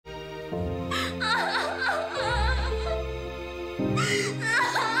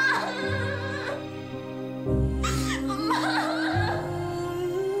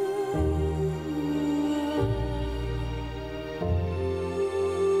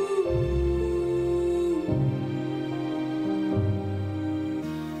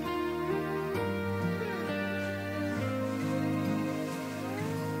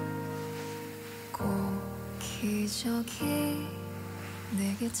기적이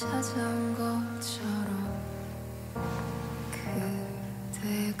내게 찾아온 것처럼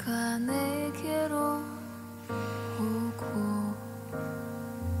그대가 내게로 오고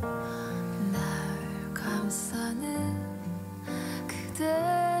날 감싸는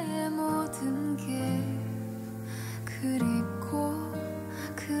그대의 모든 게 그립고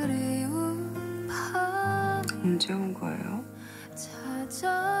그리운 밤 언제 온 거예요?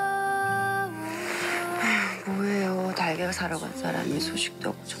 뭐예요? 달걀 사러 간 사람이 소식도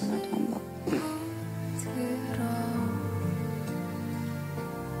없고 전화도 안 받고.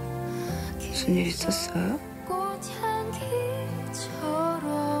 무슨 일 있었어요?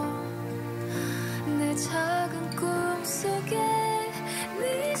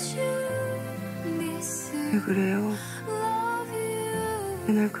 왜 그래요?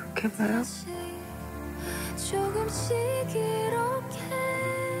 맨날 그렇게 봐요?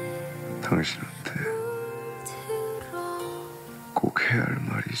 당신한테 꼭 해야 할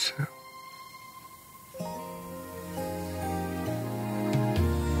말이 있어요.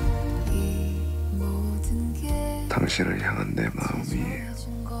 당신을 향한 내 마음이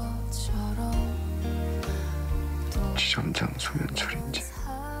지점장 송현철인지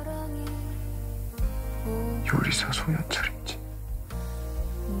요리사 송현철인지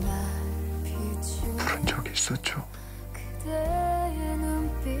물은 적이 있었죠.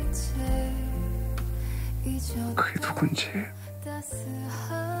 그게 누군지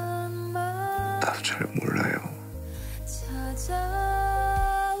나도 잘 몰라요.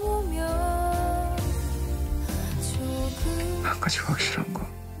 한 가지 확실한 건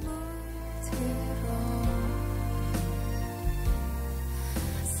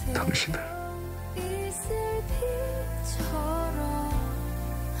당신을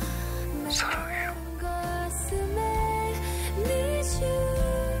사랑해요.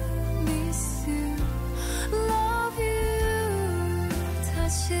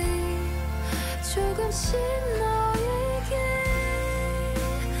 조금씩 너에게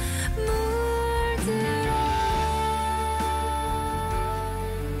물들어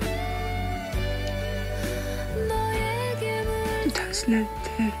너에게 물들어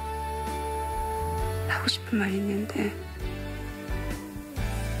당신한테 하고 싶은 말 있는데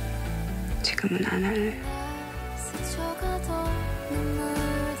지금은 안 할래. 스쳐가던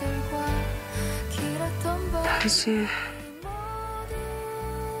눈물들과 길었던 밤 당신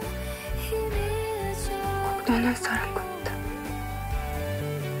떠날 사람 같다.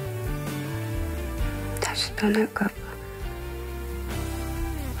 다시 떠날까봐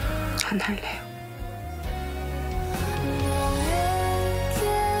안 할래요. 너에게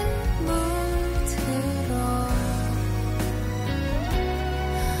물들어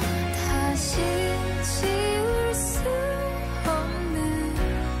다시 지울 수 없는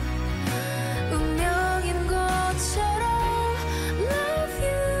운명인 것처럼 Love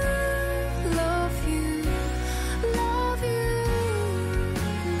you, love you Love you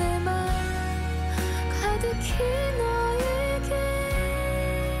내 맘 가득히 너에게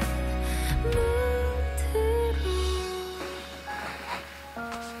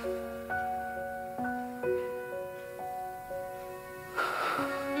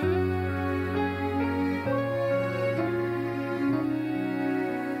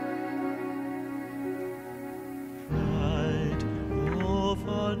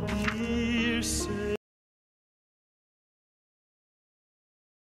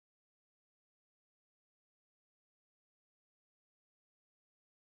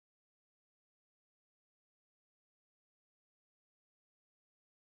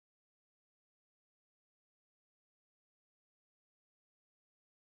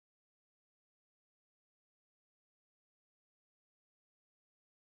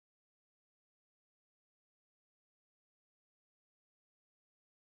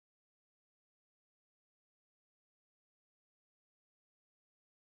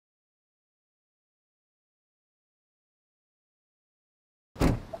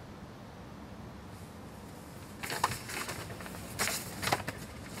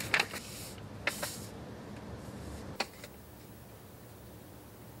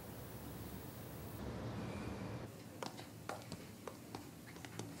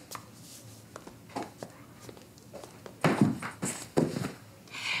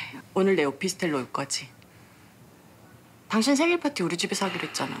오늘 내 오피스텔로 올 거지. 당신 생일 파티 우리 집에서 하기로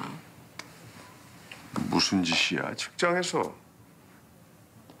했잖아. 무슨 짓이야, 직장에서.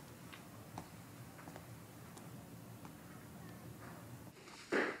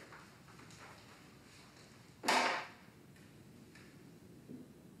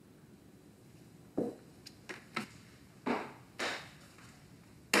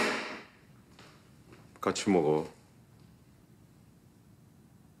 같이 먹어.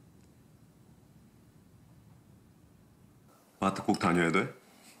 마트 꼭 다녀야 돼?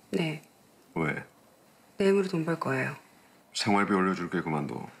 네. 왜? 내일모레 돈 벌 거예요. 생활비 올려줄게,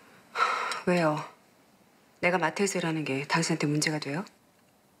 그만둬. 왜요? 내가 마트에서 일하는 게 당신한테 문제가 돼요?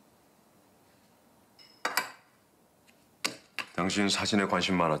 당신 사진에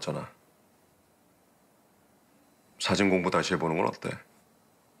관심 많았잖아. 사진 공부 다시 해보는 건 어때?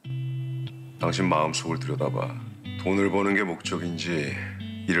 당신 마음속을 들여다봐. 돈을 버는 게 목적인지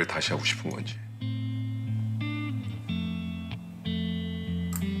일을 다시 하고 싶은 건지.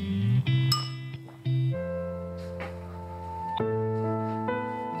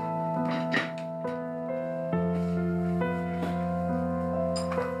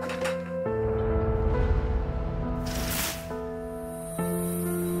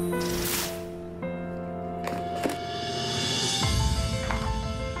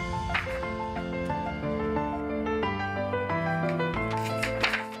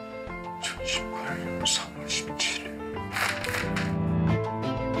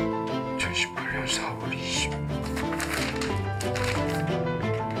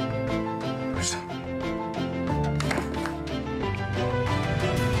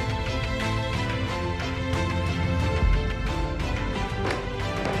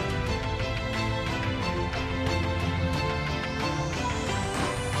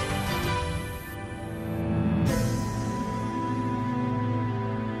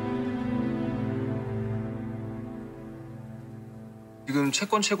 지금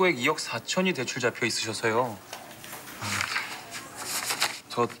채권 최고액 2억 4천이 대출 잡혀 있으셔서요.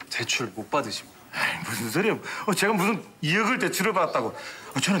 저 대출 못 받으십니다. 에이, 무슨 소리야? 제가 무슨 2억을 대출을 받았다고?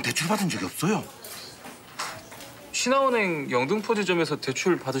 저는 대출 받은 적이 없어요. 신한은행 영등포지점에서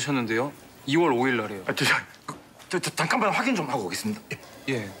대출 받으셨는데요. 2월 5일 날에요. 잠깐만 확인 좀 하고 오겠습니다.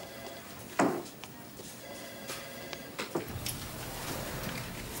 예.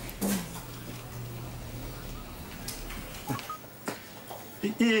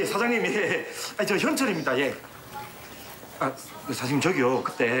 예, 사장님, 예. 저 현철입니다, 예. 사장님, 저기요,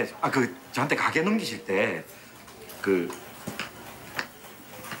 그때, 저한테 가게 넘기실 때,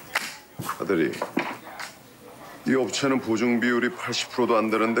 아들이, 이 업체는 보증 비율이 80%도 안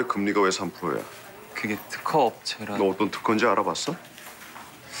되는데 금리가 왜 3%야? 그게 특허 업체라. 너 어떤 특허인지 알아봤어?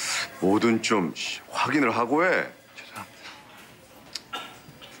 뭐든 좀 확인을 하고 해. 죄송합니다.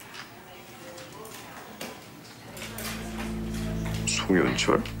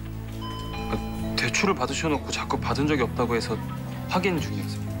 송현철? 대출을 받으셔놓고 자꾸 받은 적이 없다고 해서 확인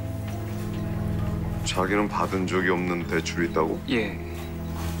중이어서. 자기는 받은 적이 없는 대출이 있다고? 예.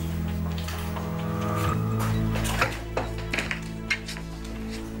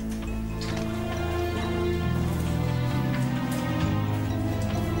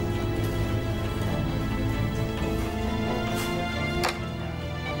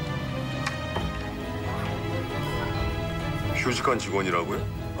 휴직한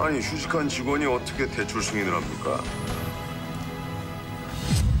직원이라고요? 아니, 휴직한 직원이 어떻게 대출 승인을 합니까?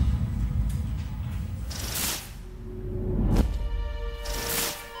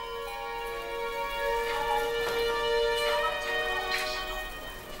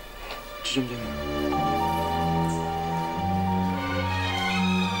 주점장님.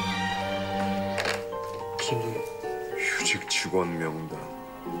 주점장님. 휴직 직원 명단.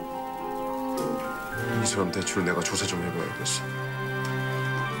 이 사람 대출 내가 조사 좀 해봐야겠어.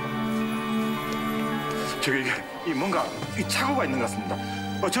 뭔가 착오가 있는 것 같습니다.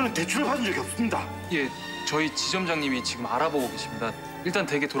 저는 대출을 받은 적이 없습니다. 예, 저희 지점장님이 지금 알아보고 계십니다. 일단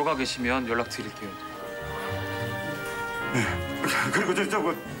댁에 돌아가 계시면 연락드릴게요.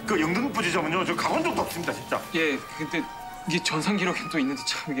 그리고 그 영등포 지점은요, 저 가본 적도 없습니다, 진짜. 예, 근데 이게 전산 기록엔 또 있는데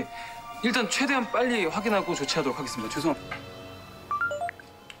참 이게 일단 최대한 빨리 확인하고 조치하도록 하겠습니다. 죄송합니다.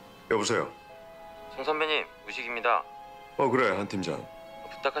 여보세요? 송 선배님, 무식입니다. 그래, 한 팀장.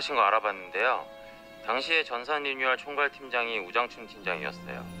 부탁하신 거 알아봤는데요. 당시에 전산 리뉴얼 총괄 팀장이 우장춘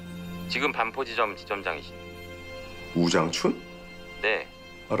팀장이었어요. 지금 반포지점 지점장이신. 우장춘? 네.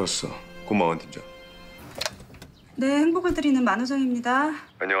 알았어. 고마워, 팀장. 네, 행복을 드리는 만우정입니다.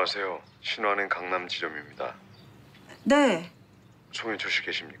 안녕하세요. 신한은행 강남 지점입니다. 네. 송현철 씨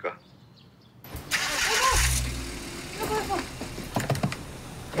계십니까?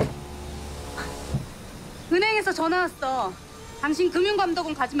 은행에서 전화 왔어. 당신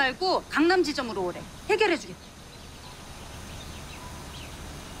금융감독원 가지 말고 강남 지점으로 오래. 해결해주겠대.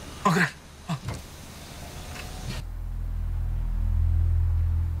 그래.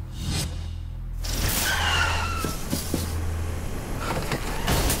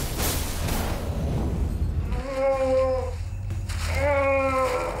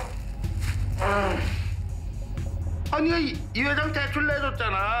 아니 이 회장 대출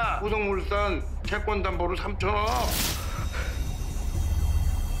내줬잖아. 우성물산 채권담보로 3천억.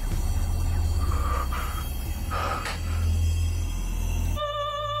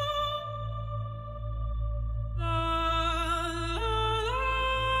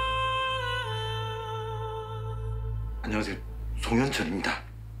 안녕하세요. 송현철입니다.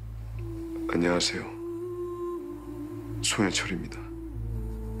 안녕하세요. 송현철입니다.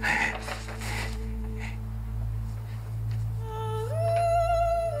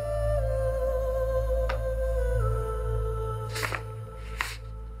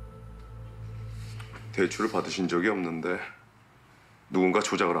 대출을 받으신 적이 없는데 누군가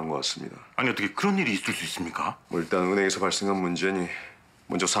조작을 한 것 같습니다. 아니 어떻게 그런 일이 있을 수 있습니까? 일단 은행에서 발생한 문제니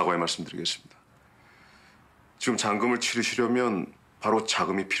먼저 사과의 말씀드리겠습니다. 지금 잔금을 치르시려면 바로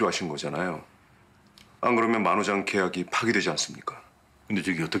자금이 필요하신 거잖아요. 안 그러면 만우장 계약이 파기되지 않습니까? 근데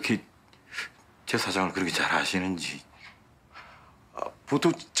저기 어떻게 제 사정을 그렇게 잘 아시는지.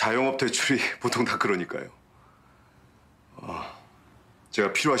 보통 자영업 대출이 보통 다 그러니까요.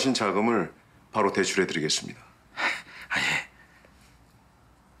 제가 필요하신 자금을 바로 대출해드리겠습니다. 예.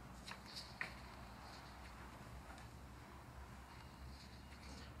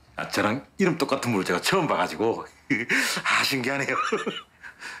 저랑 이름 똑같은 분을 제가 처음 봐가지고 신기하네요.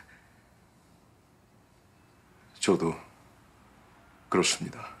 저도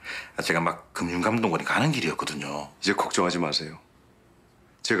그렇습니다. 제가 막 금융감독원에 가는 길이었거든요. 이제 걱정하지 마세요.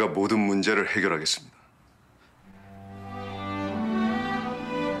 제가 모든 문제를 해결하겠습니다.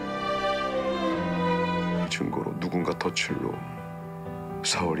 증거로 누군가 터출로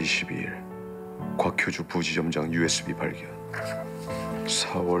 4월 22일 곽효주 부지점장 USB 발견.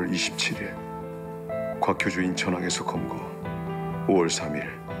 4월 27일 곽효주 인천항에서 검거. 5월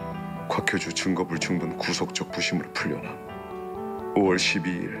 3일 곽효주 증거 불충분 구속적 부심으로 풀려남. 5월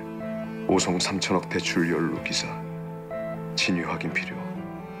 12일 오송 3천억 대출 연루 기사. 진위 확인 필요.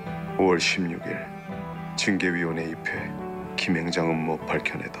 5월 16일 징계위원회 입회 김행장 음모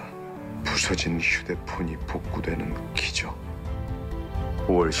밝혀내다. 부서진 휴대폰이 복구되는 기적.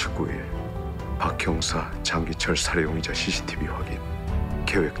 5월 19일 박형사 장기철 살해용의자 CCTV 확인.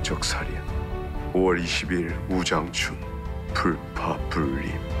 계획적 살인. 5월 20일 우장춘 불파 불림.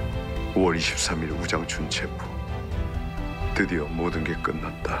 5월 23일 우장춘 체포. 드디어 모든 게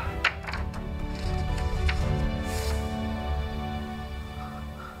끝났다.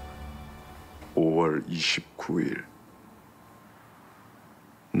 (5월 29일)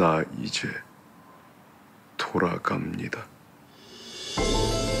 나 이제 돌아갑니다.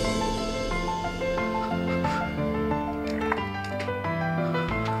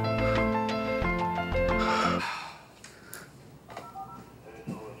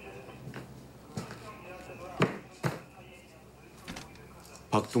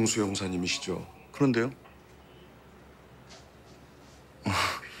 박동수 형사님이시죠? 그런데요?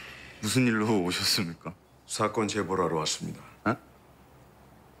 무슨 일로 오셨습니까? 사건 제보를 하러 왔습니다. 에?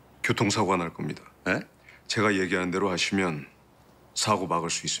 교통사고가 날 겁니다. 에? 제가 얘기하는 대로 하시면 사고 막을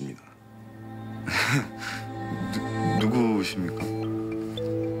수 있습니다. 누구십니까?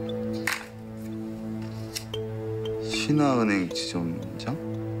 신화은행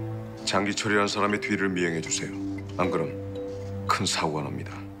지점장? 장기철이라는 사람의 뒤를 미행해 주세요. 안 그럼 큰 사고가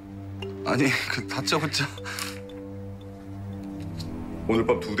납니다. 아니 그 다짜고짜. 오늘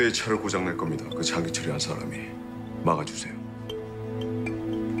밤 2대의 차를 고장낼 겁니다. 그 장기철이라는 사람이 막아주세요.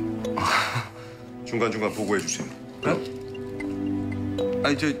 중간중간 보고해 주세요.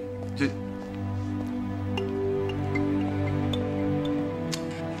 아니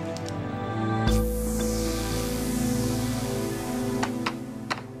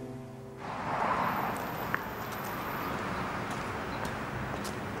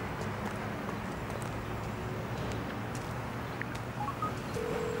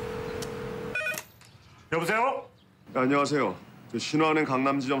여보세요? 안녕하세요. 저 신화은행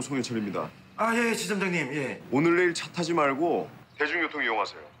강남지점 송현철입니다. 예, 지점장님. 예. 오늘 내일 차 타지 말고 대중교통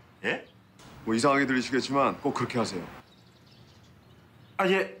이용하세요. 예? 뭐 이상하게 들리시겠지만 꼭 그렇게 하세요.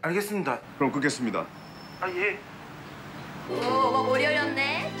 예, 알겠습니다. 그럼 끊겠습니다. 예. 오, 머리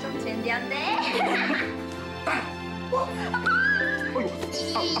올렸네. 좀 젠디한데.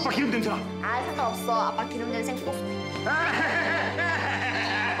 아빠 기름 냄새나. 아, 상관없어. 아빠 기름 냄새 꼭.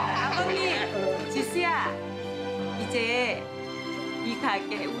 아버님, 지수야. 이제 이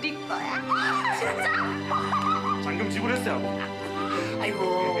가게 우리 거야. 잔금 지불했어요.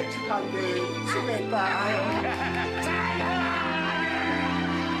 아이고 축하한데 수고했다.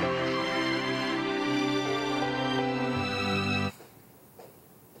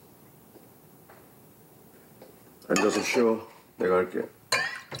 앉아서 쉬어. 내가 할게.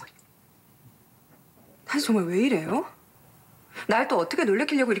 당신 정말 왜 이래요? 날 또 어떻게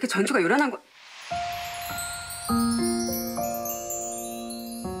놀래키려고 이렇게 전주가 요란한 거...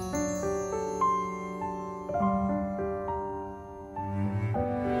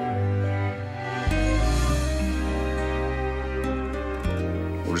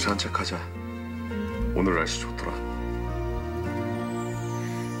 우리 산책하자. 오늘 날씨 좋더라.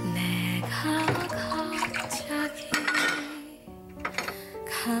 내가 갑자기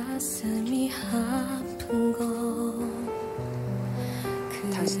가슴이 아픈 건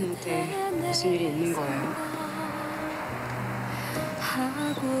당신한테 무슨 일이 있는 거예요?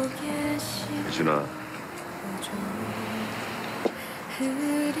 하고 계신 유진아,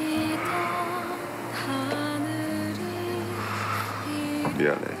 흐리던 하늘이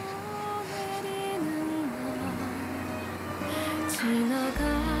미안해.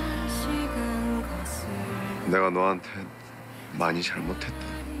 지나갈 시간 것을 내가 너한테 많이 잘못했다.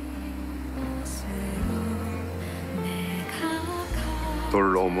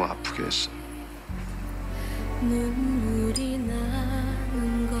 널 너무 아프게 했어. 눈물이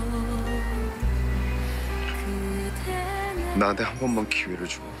나는 거 그대는 나한테 한 번만 기회를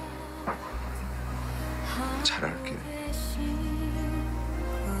줘. 잘할게.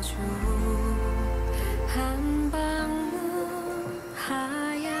 한 방울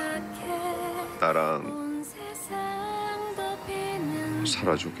하얗게 나랑 온 세상 덮이는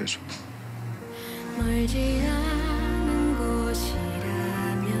살아줘 계속. 멀지 않은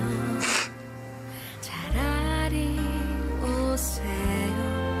곳이라면 차라리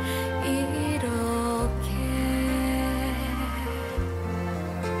오세요 이렇게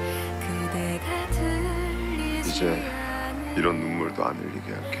그대가 들리지 이제 않은 이런 눈물도 안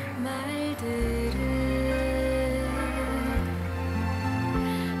흘리게 할게. 말들을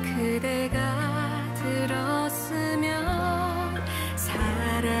그대가 들었으면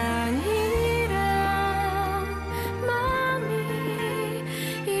사랑이란 마음이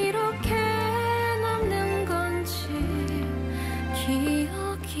이렇게 남는 건지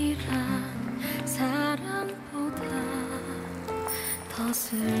기억이란 사랑보다 더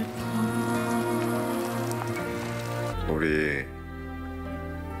슬퍼 우리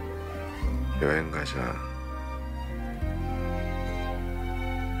여행 가자.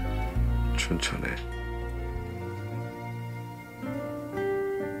 춘천에.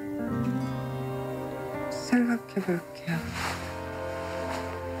 생각해볼게요.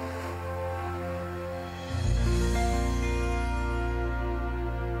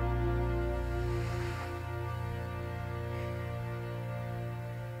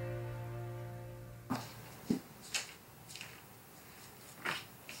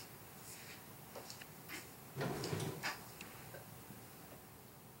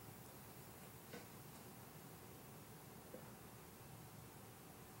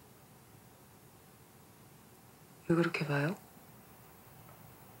 왜 그렇게 봐요?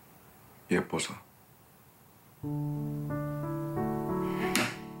 예뻐서.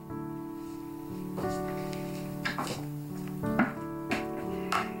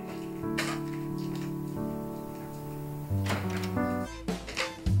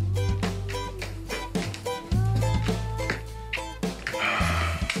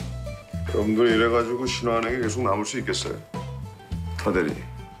 여러분들이 이래가지고 신호하는 게 계속 남을 수 있겠어요? 타대리.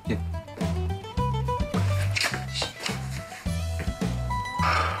 예.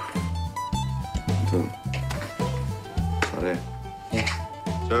 아무튼 잘해. 예.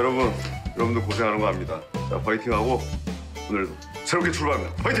 자 여러분들 고생하는 거 압니다. 자 파이팅하고 오늘도 새롭게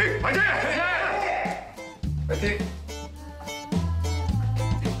출발합니다. 파이팅! 파이팅! 파이팅!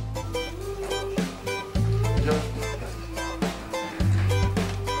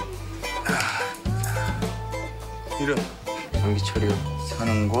 이름 장기철이요.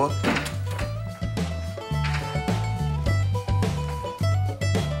 사는 곳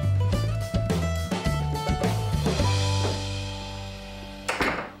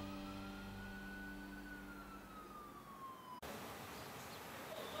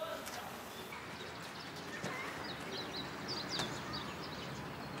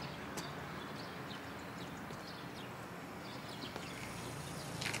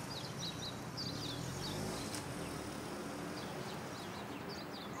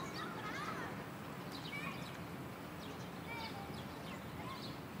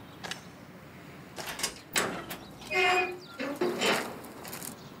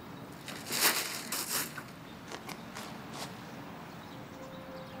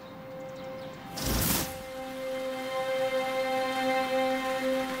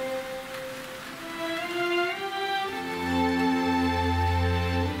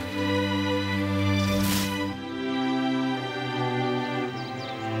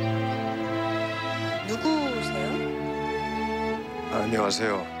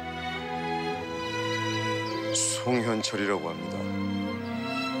안녕하세요. 송현철이라고 합니다.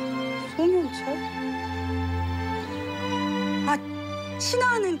 송현철? 아,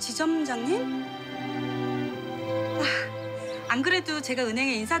 신화은행 지점장님? 안 그래도 제가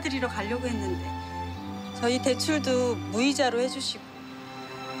은행에 인사드리러 가려고 했는데 저희 대출도 무이자로 해주시고.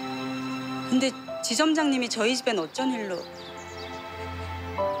 근데 지점장님이 저희 집엔 어쩐 일로?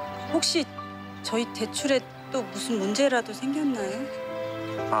 혹시 저희 대출에 또 무슨 문제라도 생겼나요?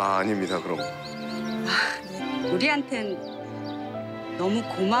 아, 아닙니다. 그럼. 네. 우리한텐 너무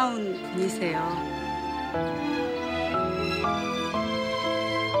고마운 분이세요.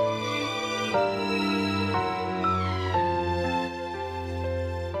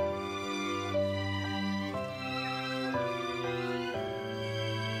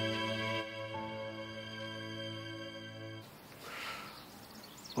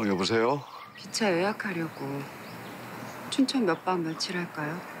 여보세요? 기차 예약하려고. 춘천 몇 박 며칠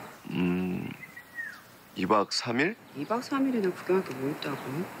할까요? 2박 3일? 2박 3일이나 구경할 게 뭐 있다고?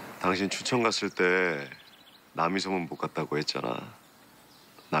 당신 춘천 갔을 때 남이섬은 못 갔다고 했잖아.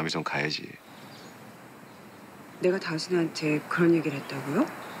 남이섬 가야지. 내가 당신한테 그런 얘기를 했다고요?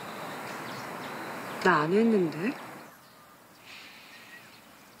 나 안 했는데.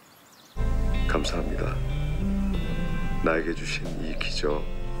 감사합니다. 나에게 주신 이 기적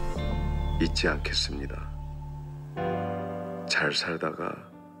잊지 않겠습니다. 잘 살다가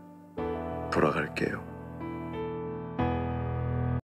돌아갈게요.